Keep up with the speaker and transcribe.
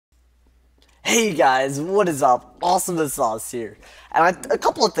Hey guys, what is up? AwesomeTheSauce here. And a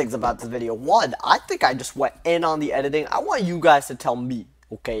couple of things about this video. One, I think I just went in on the editing. I want you guys to tell me,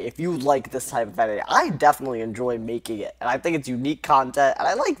 okay, if you like this type of editing. I definitely enjoy making it, and I think it's unique content, and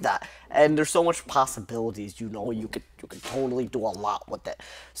I like that. And there's so much possibilities, you know, you could totally do a lot with it.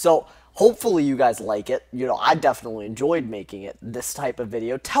 So, hopefully you guys like it. You know, I definitely enjoyed making it, this type of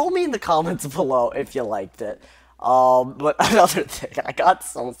video. Tell me in the comments below if you liked it. But another thing, I got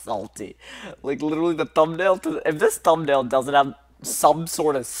so salty. Like, literally the thumbnail, if this thumbnail doesn't have some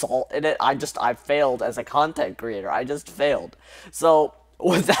sort of salt in it, I failed as a content creator. I just failed. So,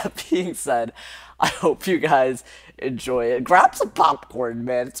 with that being said, I hope you guys enjoy it. Grab some popcorn,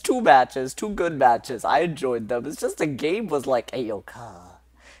 man. It's two good matches. I enjoyed them. It's just the game was like, hey, yo,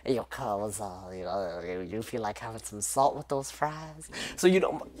 hey, yo, what's you know, you feel like having some salt with those fries? So, you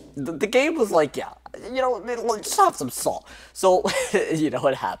know, the game was like, yeah, you know, just have some salt. So, you know,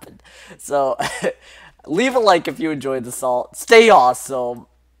 it happened. So, leave a like if you enjoyed the salt. Stay awesome.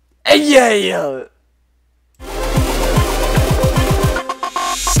 And yeah.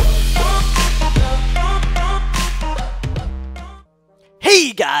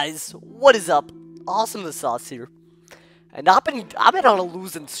 Hey guys, what is up? AwesomeTheSauce here. And I've been on a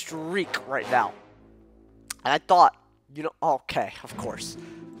losing streak right now. And I thought, you know, okay, of course.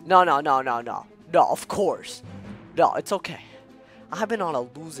 No, of course. No, it's okay. I've been on a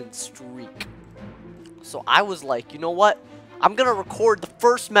losing streak. So I was like, you know what? I'm gonna record the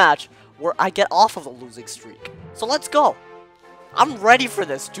first match where I get off of a losing streak. So let's go. I'm ready for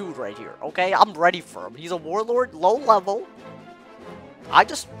this dude right here, okay? I'm ready for him. He's a warlord, low level.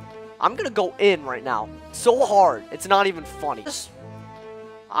 I'm gonna go in right now. So hard. It's not even funny.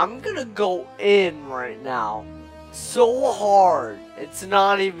 I'm gonna go in right now. So hard. It's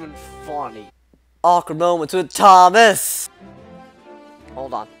not even funny. Awkward moments with Thomas.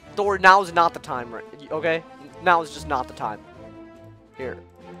 Hold on. Thor, now is not the time, right? Okay? Now is just not the time. Here.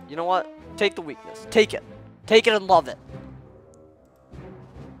 You know what? Take the weakness. Take it. Take it and love it.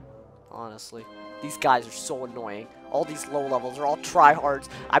 Honestly. These guys are so annoying. All these low levels are all tryhards.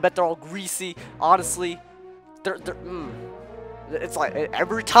 I bet they're all greasy. Honestly, it's like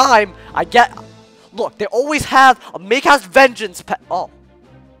every time I get. Look, they always have a make-house vengeance. Oh,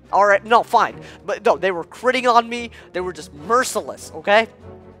 all right, no, fine, but no, they were critting on me. They were just merciless. Okay,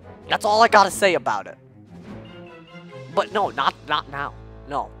 that's all I gotta say about it. But no, not now.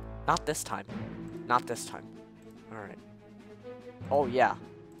 No, not this time. Not this time. All right. Oh yeah.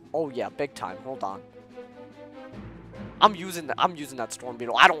 Oh yeah, big time. Hold on. I'm using that storm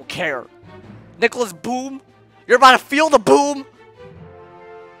beetle. I don't care. Nicholas, boom. You're about to feel the boom.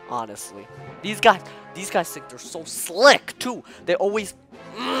 Honestly, these guys think they're so slick too. They always,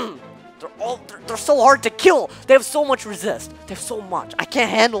 they're so hard to kill. They have so much resist. They have so much. I can't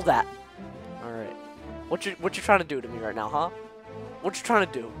handle that. All right, what you trying to do to me right now, huh? What you trying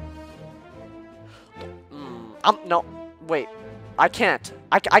to do? No, wait. I can't.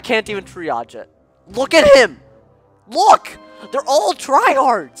 I can't even triage it. Look at him. Look! They're all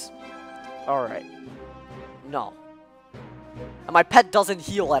tryhards! Alright. No. And my pet doesn't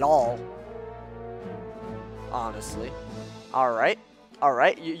heal at all. Honestly. Alright.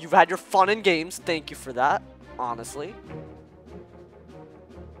 Alright. You've had your fun in games. Thank you for that. Honestly.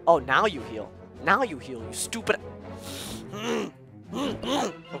 Oh, now you heal. Now you heal, you stupid...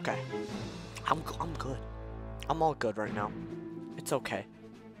 Okay. I'm good. I'm all good right now. It's okay.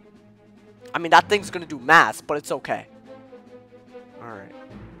 I mean, that thing's gonna do mass, but it's okay. Alright.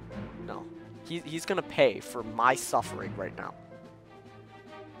 No. He's gonna pay for my suffering right now.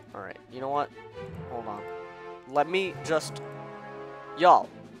 Alright, you know what? Hold on. Let me just... Yo.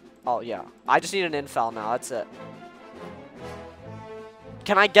 Oh, yeah. I just need an infal now, that's it.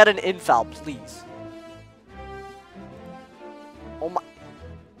 Can I get an infal, please? Oh my...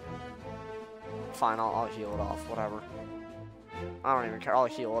 Fine, I'll heal it off, whatever. I don't even care, I'll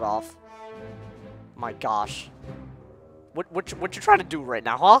heal it off. My gosh. What you trying to do right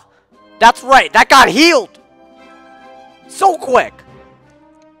now, huh? That's right, that got healed! So quick!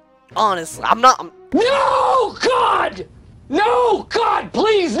 Honestly, I'm... No, God! No, God,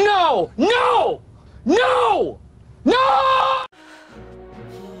 please, no! No! No! No!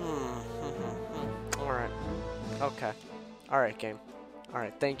 Alright. Okay. Alright, game.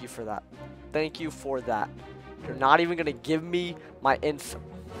 Alright, thank you for that. Thank you for that. You're not even gonna give me my info.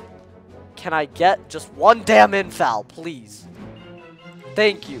 Can I get just one damn infal, please?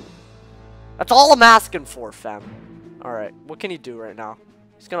 Thank you. That's all I'm asking for, fam. Alright, what can he do right now?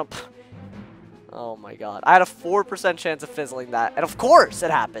 He's gonna... Oh my god. I had a 4% chance of fizzling that. And of course it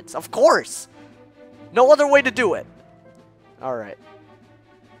happens. Of course! No other way to do it. Alright.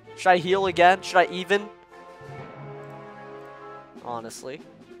 Should I heal again? Should I even? Honestly.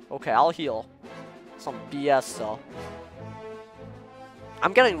 Okay, I'll heal. Some BS though.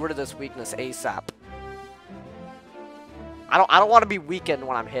 I'm getting rid of this weakness ASAP. I don't want to be weakened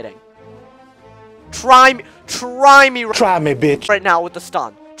when I'm hitting. Try me, bitch. Right now with the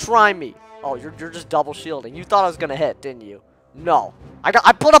stun. Try me. Oh, you're just double shielding. You thought I was gonna hit, didn't you? No. I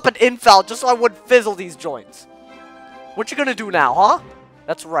put up an infal just so I wouldn't fizzle these joints. What you gonna do now, huh?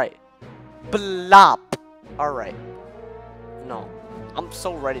 That's right. Blop. Alright. No. I'm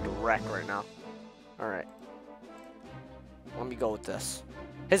so ready to wreck right now. Alright. Let me go with this.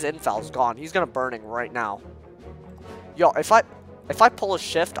 His infal's gone. He's gonna burning right now. Yo, if I pull a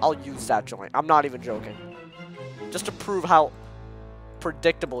shift, I'll use that joint. I'm not even joking. Just to prove how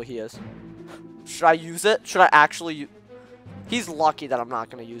predictable he is. Should I use it? Should I actually He's lucky that I'm not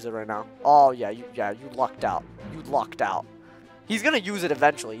gonna use it right now. Oh yeah, you lucked out. You lucked out. He's gonna use it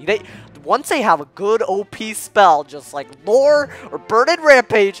eventually. Once they have a good OP spell, just like Lore or Burden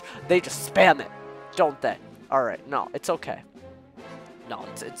Rampage, they just spam it, don't they? All right, no, it's okay. No,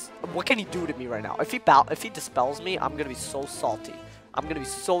 it's what can he do to me right now? If he dispels me, I'm gonna be so salty. I'm gonna be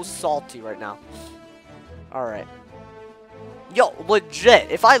so salty right now. All right. Yo,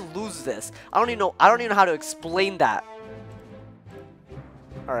 legit, if I lose this, I don't even know how to explain that.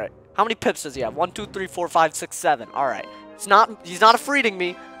 All right. How many pips does he have? 1, 2, 3, 4, 5, 6, 7. All right. He's not afreeting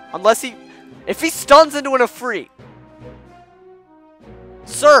me unless if he stuns into an afree.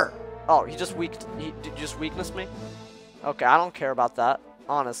 Sir. Oh, he just weaknessed me? Okay, I don't care about that.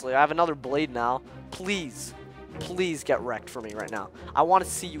 Honestly, I have another blade now. Please get wrecked for me right now. I want to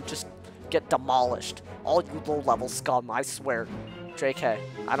see you just get demolished. All you low-level scum, I swear. JK,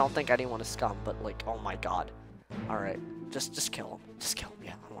 I don't think anyone is scum, but like, oh my god. Alright, just kill him. Just kill him,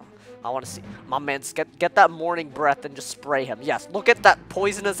 yeah. I want to see. My man, get that morning breath and just spray him. Yes, look at that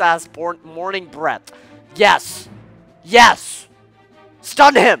poisonous-ass morning breath. Yes! Yes!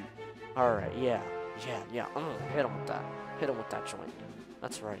 Stun him! Alright, yeah. Hit him with that. Hit him with that joint.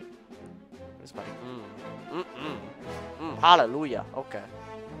 That's right. This buddy. Hallelujah. Okay.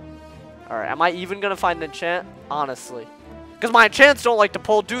 Alright, am I even gonna find an enchant? Honestly. Because my enchants don't like to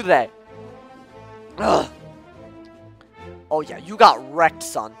pull, do they? Ugh. Oh yeah, you got wrecked,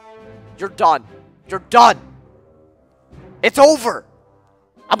 son. You're done. You're done. It's over.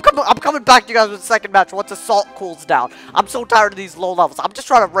 I'm coming back to you guys with the second match once Assault cools down. I'm so tired of these low levels. I'm just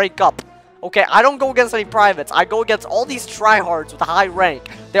trying to rank up. Okay, I don't go against any privates. I go against all these tryhards with a high rank.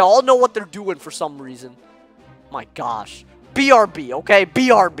 They all know what they're doing for some reason. My gosh. BRB, okay?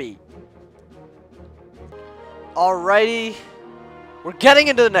 BRB. Alrighty. We're getting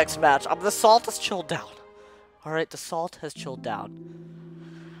into the next match. The salt has chilled down. Alright, the salt has chilled down.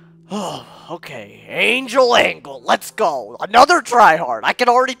 Oh, okay. Angel Angle. Let's go. Another tryhard. I can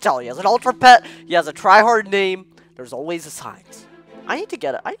already tell. He has an ultra pet. He has a tryhard name. There's always the signs. I need to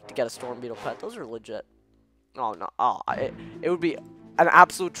get a Storm Beetle pet. Those are legit. Oh no. Oh, it would be an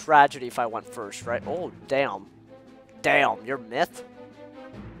absolute tragedy if I went first, right? Oh, damn. Damn, you're myth?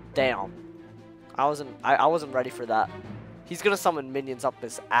 Damn. I wasn't ready for that. He's gonna summon minions up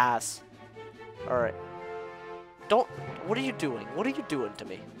his ass. Alright. What are you doing? What are you doing to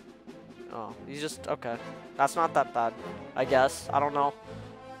me? Oh, he's just, okay. That's not that bad, I guess. I don't know.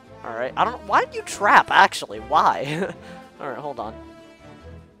 Alright, I don't know. Why did you trap, actually? Why? Alright, hold on.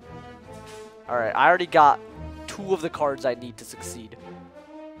 Alright, I already got 2 of the cards I need to succeed.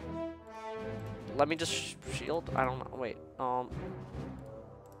 Let me just shield? I don't know. Wait, alright.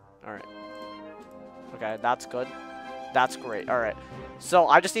 Okay, that's good. That's great. Alright. So,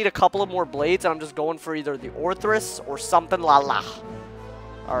 I just need a couple of more blades, and I'm just going for either the Orthrus or something la.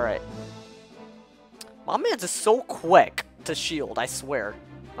 Alright. My man's is so quick to shield, I swear.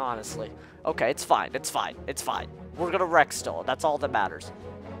 Honestly. Okay, it's fine. It's fine. It's fine. We're gonna wreck still. That's all that matters.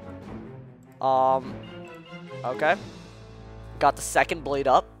 Okay. Got the second blade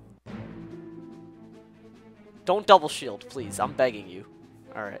up. Don't double shield, please. I'm begging you.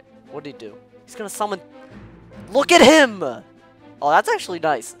 Alright. What did he do? He's gonna summon... Look at him! Oh, that's actually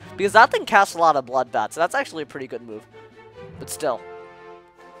nice. Because that thing casts a lot of bloodbath, so that's actually a pretty good move. But still.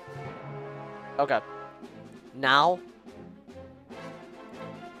 Okay. Now.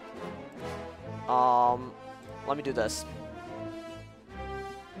 Let me do this.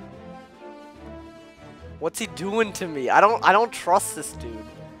 What's he doing to me? I don't trust this dude.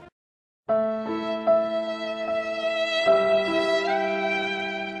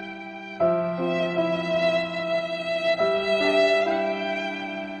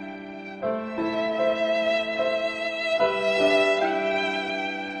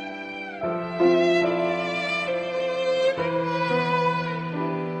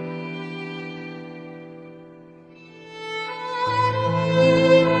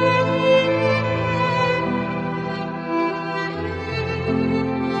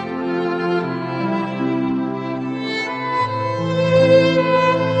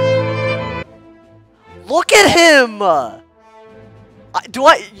 Look at him! Oh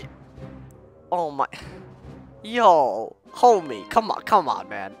my... Yo, homie, come on,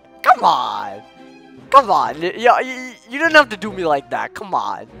 man. Come on! Come on, yo, you didn't have to do me like that, come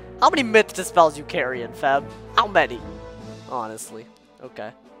on. How many myth dispels you carrying, Feb? How many? Honestly.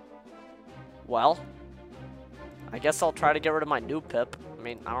 Okay. Well, I guess I'll try to get rid of my new pip. I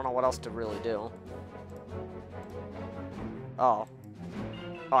mean, I don't know what else to really do. Oh.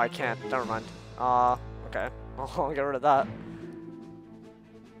 Oh, I can't. Never mind. Okay. I'll get rid of that.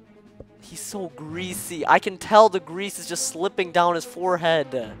 He's so greasy. I can tell the grease is just slipping down his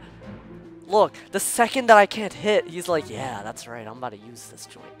forehead. Look, the second that I can't hit, he's like, yeah, that's right. I'm about to use this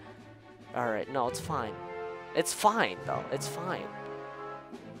joint. Alright, no, it's fine. It's fine, though. It's fine.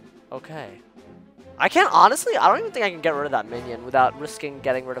 Okay. I can't, honestly, I don't even think I can get rid of that minion without risking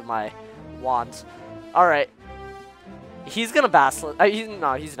getting rid of my wands. Alright. He's gonna basilisk.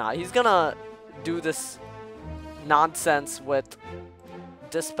 No, he's not. He's gonna do this nonsense with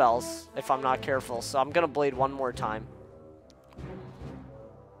dispels if I'm not careful. So I'm gonna blade one more time.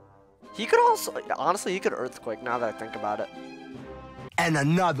 He could also, honestly, he could earthquake now that I think about it. And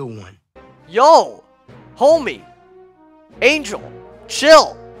another one. Yo, homie, Angel,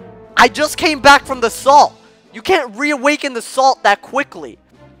 chill. I just came back from the salt. You can't reawaken the salt that quickly.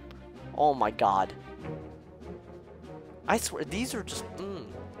 Oh my god. I swear, these are just, I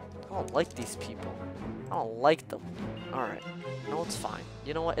don't like these people. I don't like them. Alright. No, it's fine.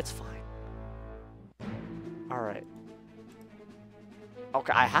 You know what? It's fine. Alright.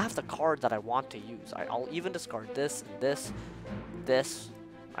 Okay, I have the card that I want to use. I'll even discard this and this.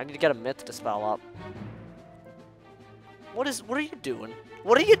 I need to get a myth dispel up. What are you doing?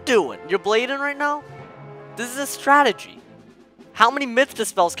 What are you doing? You're blading right now? This is a strategy. How many myth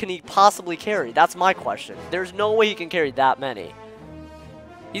dispels can he possibly carry? That's my question. There's no way he can carry that many.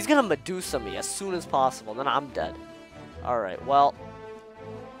 He's gonna Medusa me as soon as possible, then I'm dead. Alright, well,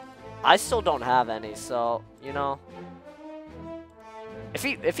 I still don't have any, so, you know.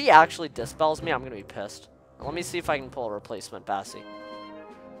 If he actually dispels me, I'm gonna be pissed. Let me see if I can pull a replacement Bassi.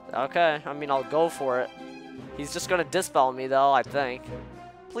 Okay, I mean, I'll go for it. He's just gonna dispel me, though, I think.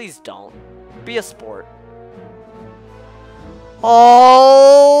 Please don't. Be a sport.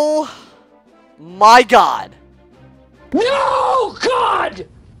 Oh my god. No, God!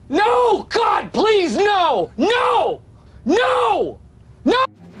 No, God, please, no! No! No! No!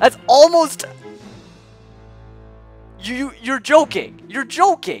 That's almost... You're joking. You're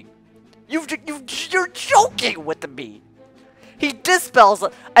joking. You're joking with me. He dispels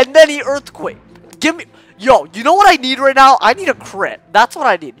and then he earthquake. Give me... Yo, you know what I need right now? I need a crit. That's what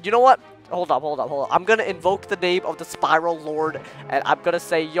I need. You know what? Hold up. I'm gonna invoke the name of the Spiral Lord, and I'm gonna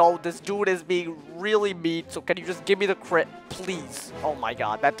say, yo, this dude is being really mean, so can you just give me the crit, please? Oh my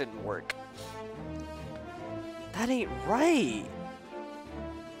god, that didn't work. That ain't right.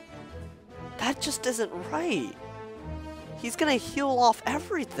 That just isn't right. He's gonna heal off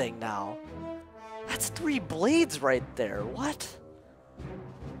everything now. That's 3 blades right there. What?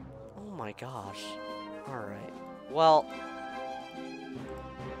 Oh my gosh. Alright. Well...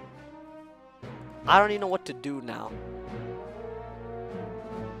 I don't even know what to do now.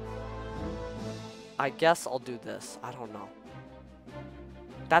 I guess I'll do this. I don't know.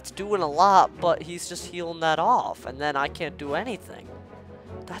 That's doing a lot, but he's just healing that off, and then I can't do anything.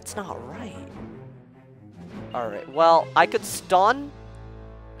 That's not right. Alright, well, I could stun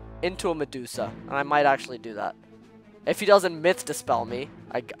into a Medusa, and I might actually do that. If he doesn't myth dispel me.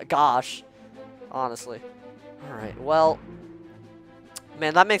 Gosh. Honestly. Alright, well...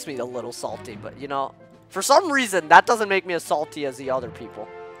 Man, that makes me a little salty, but, you know, for some reason, that doesn't make me as salty as the other people.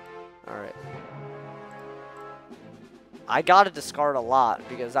 Alright. I gotta discard a lot,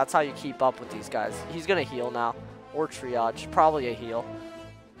 because that's how you keep up with these guys. He's gonna heal now. Or triage. Probably a heal.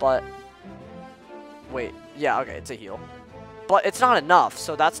 But... Wait. Yeah, okay, it's a heal. But it's not enough,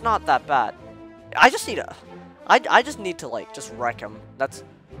 so that's not that bad. I just need a... I just need to, like, just wreck him. That's...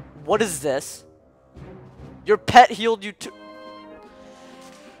 What is this? Your pet healed you too...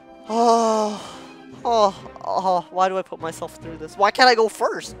 Oh, why do I put myself through this? Why can't I go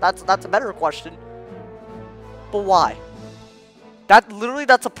first? That's a better question. But why?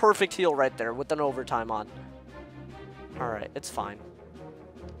 That's a perfect heal right there with an overtime on. Alright, it's fine.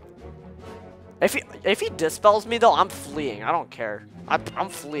 If he dispels me though, I'm fleeing. I don't care. I'm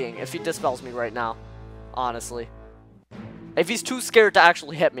fleeing if he dispels me right now. Honestly. If he's too scared to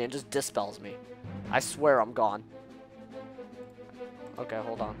actually hit me and just dispels me, I swear I'm gone. Okay,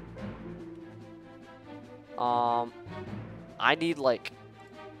 hold on. I need, like...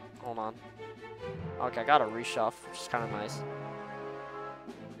 Hold on. Okay, I got a reshuff, which is kind of nice.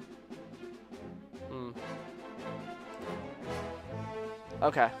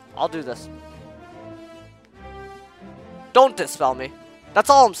 Okay, I'll do this. Don't dispel me. That's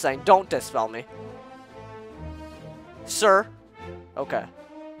all I'm saying. Don't dispel me. Sir. Okay.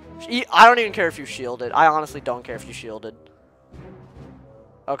 I don't even care if you shielded. I honestly don't care if you shielded.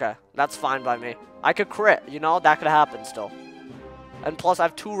 Okay, that's fine by me. I could crit, you know? That could happen still. And plus, I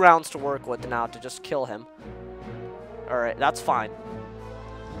have 2 rounds to work with now to just kill him. Alright, that's fine.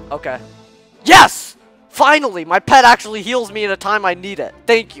 Okay. Yes! Finally! My pet actually heals me at a time I need it.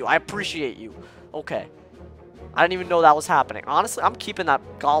 Thank you. I appreciate you. Okay. I didn't even know that was happening. Honestly, I'm keeping that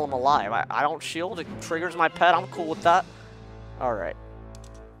golem alive. I don't shield. It triggers my pet. I'm cool with that. Alright.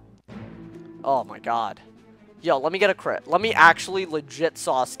 Oh my god. Yo, let me get a crit. Let me actually legit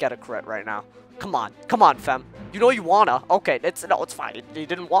sauce get a crit right now. Come on. Come on, fem. You know you wanna. Okay, it's fine. You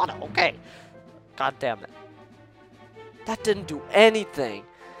didn't wanna. Okay. God damn it. That didn't do anything.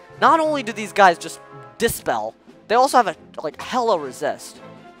 Not only do these guys just dispel, they also have a, like, hella resist.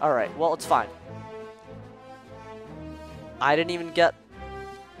 Alright, well, it's fine. I didn't even get...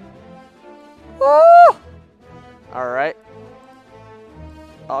 Woo! Alright.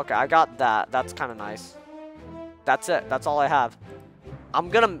 Okay, I got that. That's kind of nice. That's it. That's all I have. I'm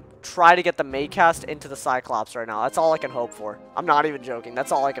gonna try to get the Maycast into the Cyclops right now. That's all I can hope for. I'm not even joking.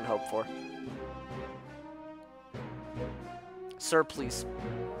 That's all I can hope for. Sir, please.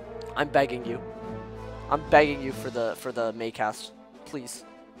 I'm begging you. I'm begging you for the Maycast. Please.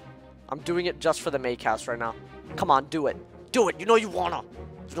 I'm doing it just for the Maycast right now. Come on, do it. Do it. You know you wanna.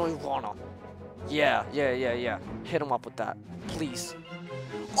 You know you wanna. Yeah. Hit him up with that. Please.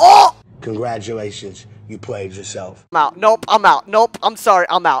 Oh! Congratulations, you played yourself. I'm out. Nope, I'm out. Nope, I'm sorry.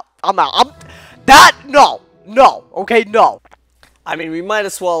 I'm out. No. Okay, no. I mean, we might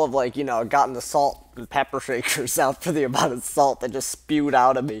as well have, like, you know, gotten the salt and pepper shakers out for the amount of salt that just spewed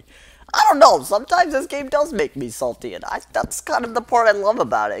out of me. I don't know, sometimes this game does make me salty, and that's kind of the part I love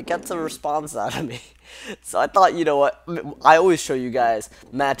about it. It gets a response out of me. So I thought, you know what, I always show you guys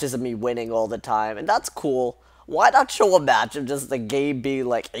matches of me winning all the time, and that's cool. Why not show a match of just the game being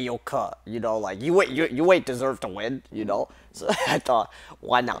like, hey, yo, cut, you know, like, you ain't deserve to win, you know? So I thought,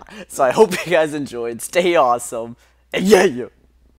 why not? So I hope you guys enjoyed, stay awesome, and yeah.